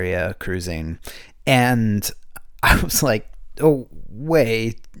rest area cruising. And I was like, oh,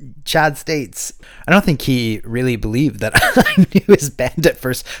 wait, Chad States. I don't think he really believed that I knew his band at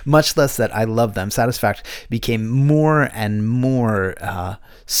first, much less that I loved them. Satisfact became more and more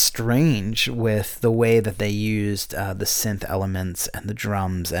strange with the way that they used the synth elements and the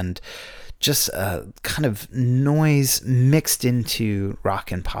drums and just kind of noise mixed into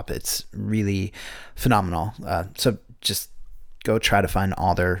rock and pop. It's really phenomenal. So just go try to find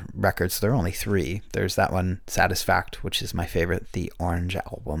all their records. There are only 3. There's that one, Satisfact, which is my favorite, the Orange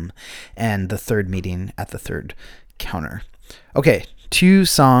Album, and The Third Meeting at the Third Counter. Okay, 2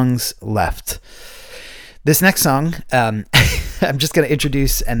 songs left. This next song, I'm just going to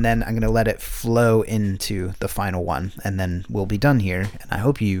introduce, and then I'm going to let it flow into the final one, and then we'll be done here. And I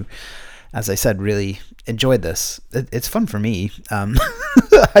hope you, as I said, really enjoyed this. It's fun for me.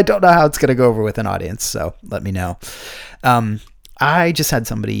 I don't know how it's going to go over with an audience, so let me know. I just had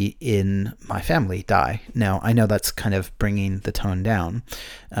somebody in my family die. Now, I know that's kind of bringing the tone down.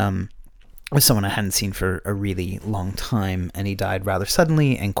 With someone I hadn't seen for a really long time, and he died rather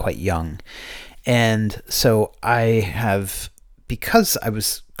suddenly and quite young. And so I have, because I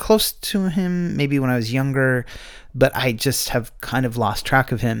was close to him maybe when I was younger, but I just have kind of lost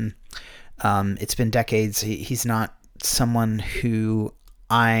track of him. It's been decades. He's not someone who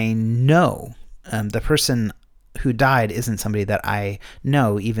I know. The person who died isn't somebody that I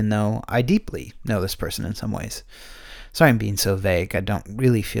know, even though I deeply know this person in some ways. Sorry I'm being so vague. I don't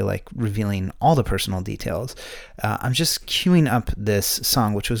really feel like revealing all the personal details. I'm just queuing up this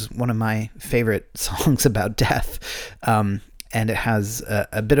song, which was one of my favorite songs about death. And it has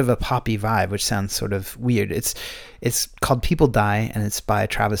a bit of a poppy vibe, which sounds sort of weird. It's called People Die, and it's by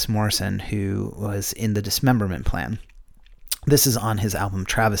Travis Morrison, who was in the Dismemberment Plan. This is on his album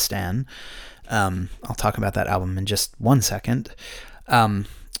Travistan. I'll talk about that album in just one second.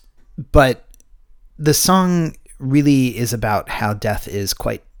 But the song really is about how death is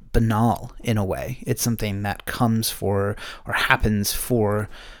quite banal in a way. It's something that comes for or happens for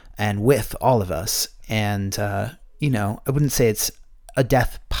and with all of us. And, I wouldn't say it's a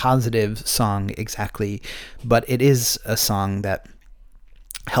death positive song exactly, but it is a song that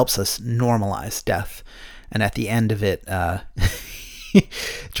helps us normalize death. And at the end of it,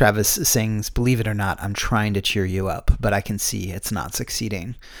 Travis sings, "Believe it or not, I'm trying to cheer you up, but I can see it's not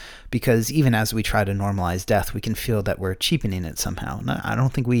succeeding." Because even as we try to normalize death, we can feel that we're cheapening it somehow. And I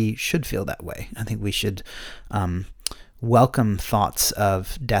don't think we should feel that way. I think we should welcome thoughts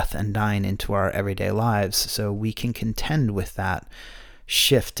of death and dying into our everyday lives so we can contend with that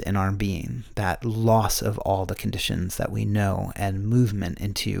shift in our being, that loss of all the conditions that we know, and movement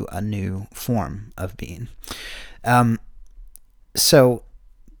into a new form of being. So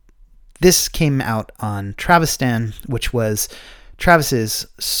this came out on Travistan, which was Travis's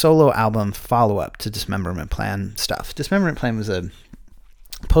solo album follow-up to Dismemberment Plan stuff. Dismemberment Plan was a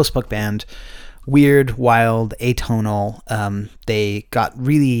post-punk band, weird, wild, atonal. They got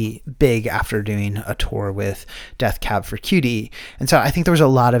really big after doing a tour with Death Cab for Cutie, and so I think there was a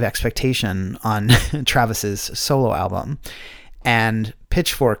lot of expectation on Travis's solo album. And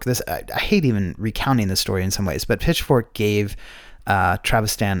Pitchfork, I hate even recounting the story in some ways, but Pitchfork gave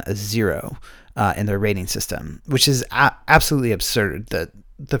Travistan a 0 in their rating system, which is absolutely absurd.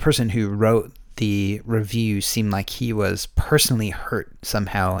 The person who wrote the review seemed like he was personally hurt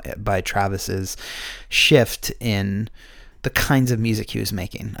somehow by Travis's shift in the kinds of music he was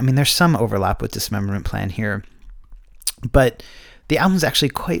making. I mean, there's some overlap with Dismemberment Plan here, but the album's actually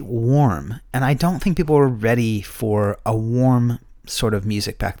quite warm, and I don't think people were ready for a warm sort of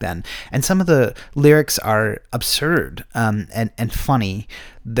music back then. And some of the lyrics are absurd and funny.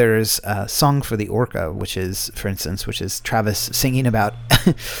 There's a song for the orca, which is Travis singing about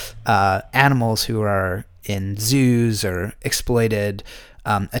animals who are in zoos or exploited,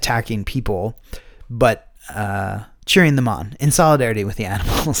 attacking people, but cheering them on in solidarity with the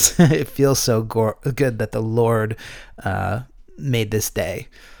animals. It feels so good that the Lord made this day,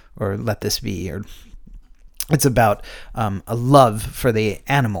 or let this be, or it's about a love for the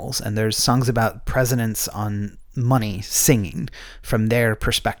animals. And there's songs about presidents on money singing from their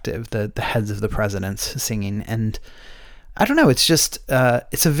perspective, the heads of the presidents singing. And I don't know, it's just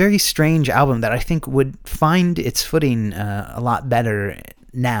it's a very strange album that I think would find its footing a lot better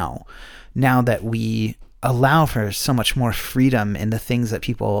now that we allow for so much more freedom in the things that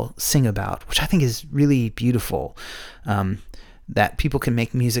people sing about, which I think is really beautiful. That people can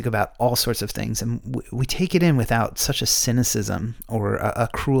make music about all sorts of things, and we take it in without such a cynicism or a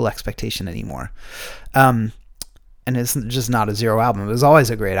cruel expectation anymore. And it's just not a zero album. It was always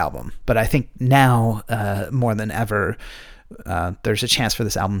a great album, but I think now more than ever, there's a chance for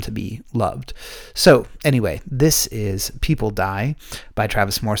this album to be loved. So anyway, this is People Die by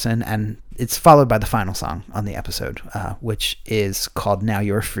Travis Morrison, and it's followed by the final song on the episode, which is called Now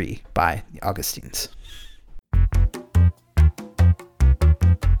You're Free by the Augustines.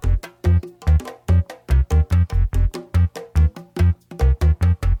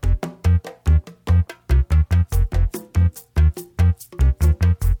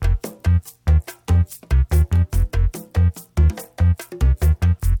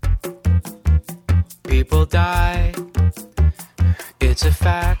 People die, it's a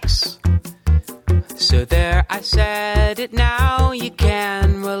fax. So there, I said it, now you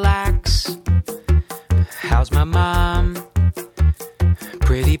can relax. How's my mom?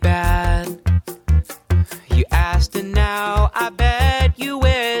 Pretty bad. You asked and now I bet you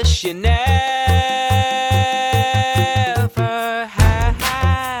wish you never had.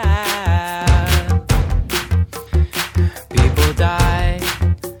 People die,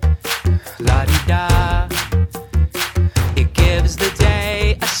 la-di-da. It gives the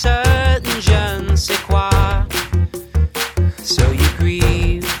day a certain je ne sais quoi. So you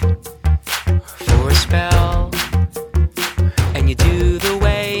grieve for a spell, and you do the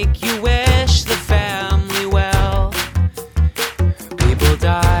wake, you wish the family well. People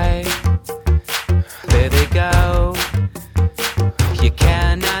die, there they go. You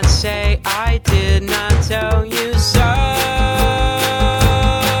cannot say I did not tell you so.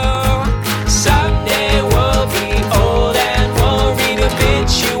 Someday we'll be old and we'll read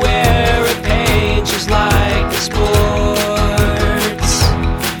obituary pages like the sports,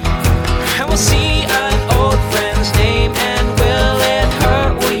 and we'll see an old friend's name, and will it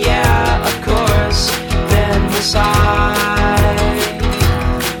hurt? Well, yeah, of course. Then we'll sigh,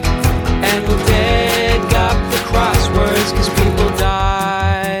 and we'll dig up the crosswords, 'cause people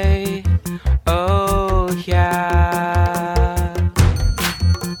die. Oh, yeah.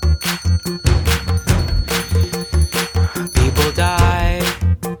 People die,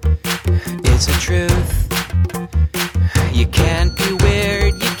 it's a truth. You can't be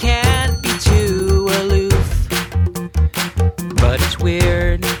weird, you can't be too aloof. But it's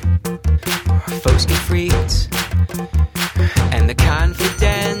weird, folks get freaked, and the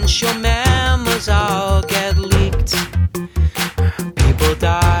confidential memos all get leaked. People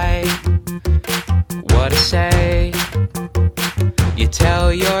die, what to say? You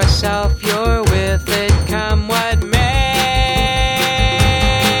tell yourself you're with it, come what may.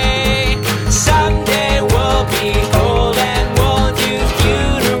 Someday we'll be old and we'll do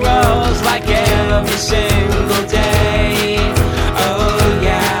funerals like every single day. Oh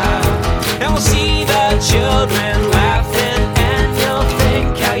yeah, and we'll see the children laughing, and you'll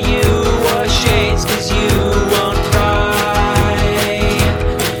think how you wore shades, 'cause you won't cry.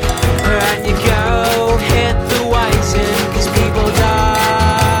 And you go hit the whites in, 'cause people die.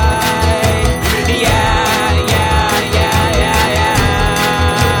 Yeah, yeah, yeah, yeah, yeah.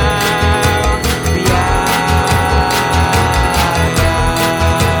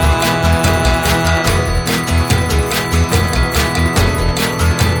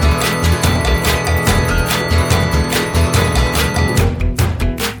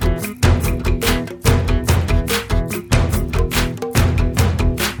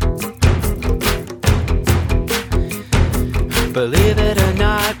 Believe it or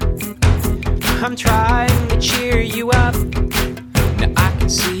not, I'm trying to cheer you up. Now I can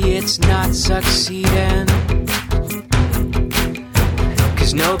see it's not succeeding,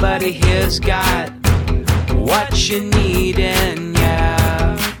 'cause nobody here's got what you need, and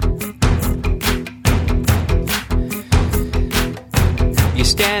yeah. You're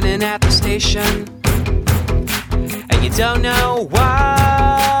standing at the station and you don't know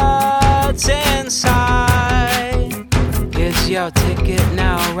what's inside. Here's your ticket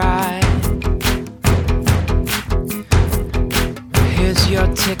now, right? Here's your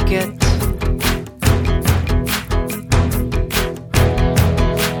ticket.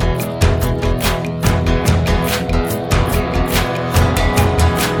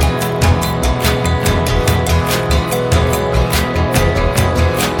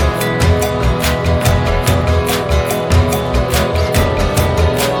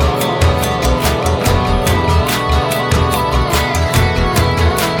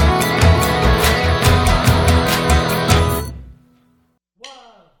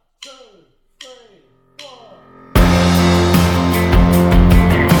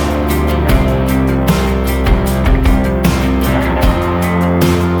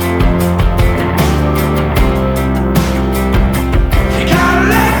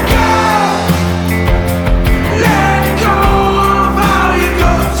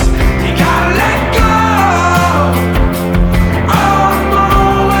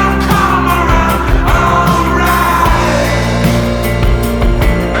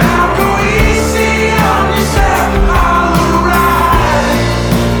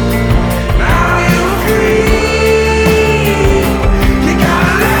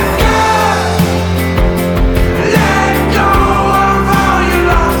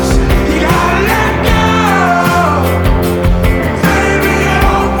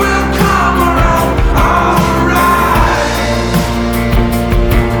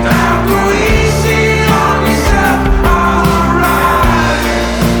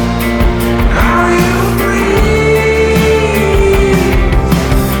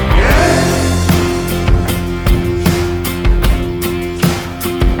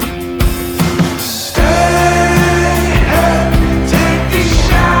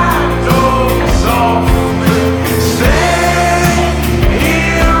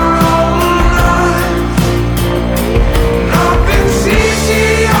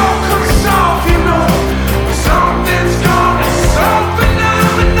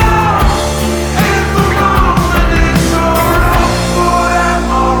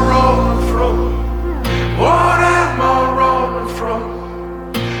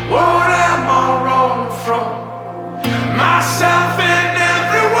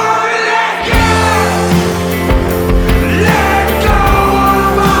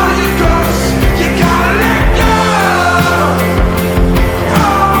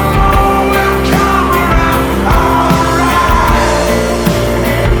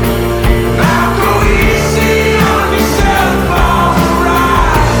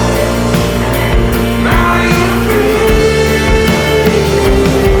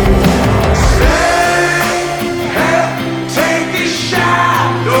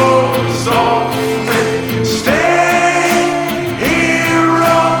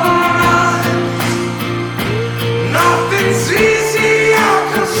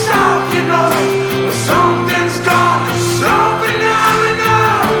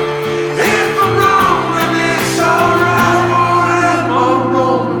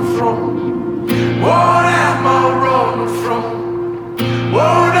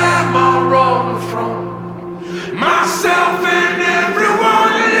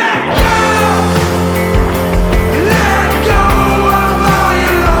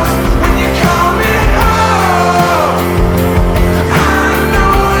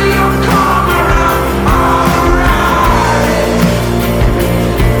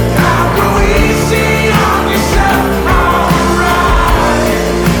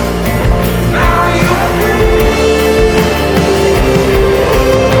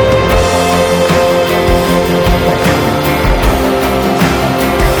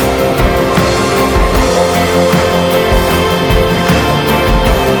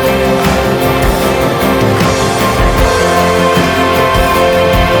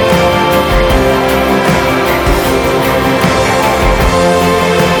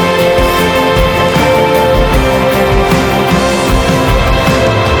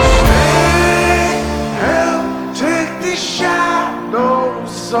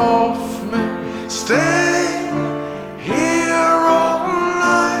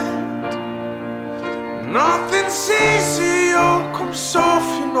 Nothing's easy, oh, come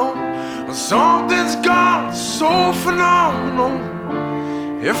soft, you know. When something's gone so phenomenal.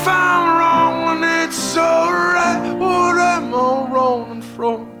 If I'm wrong and it's alright, what am I running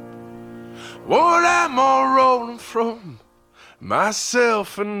from? What am I running from?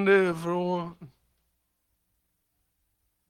 Myself and everyone.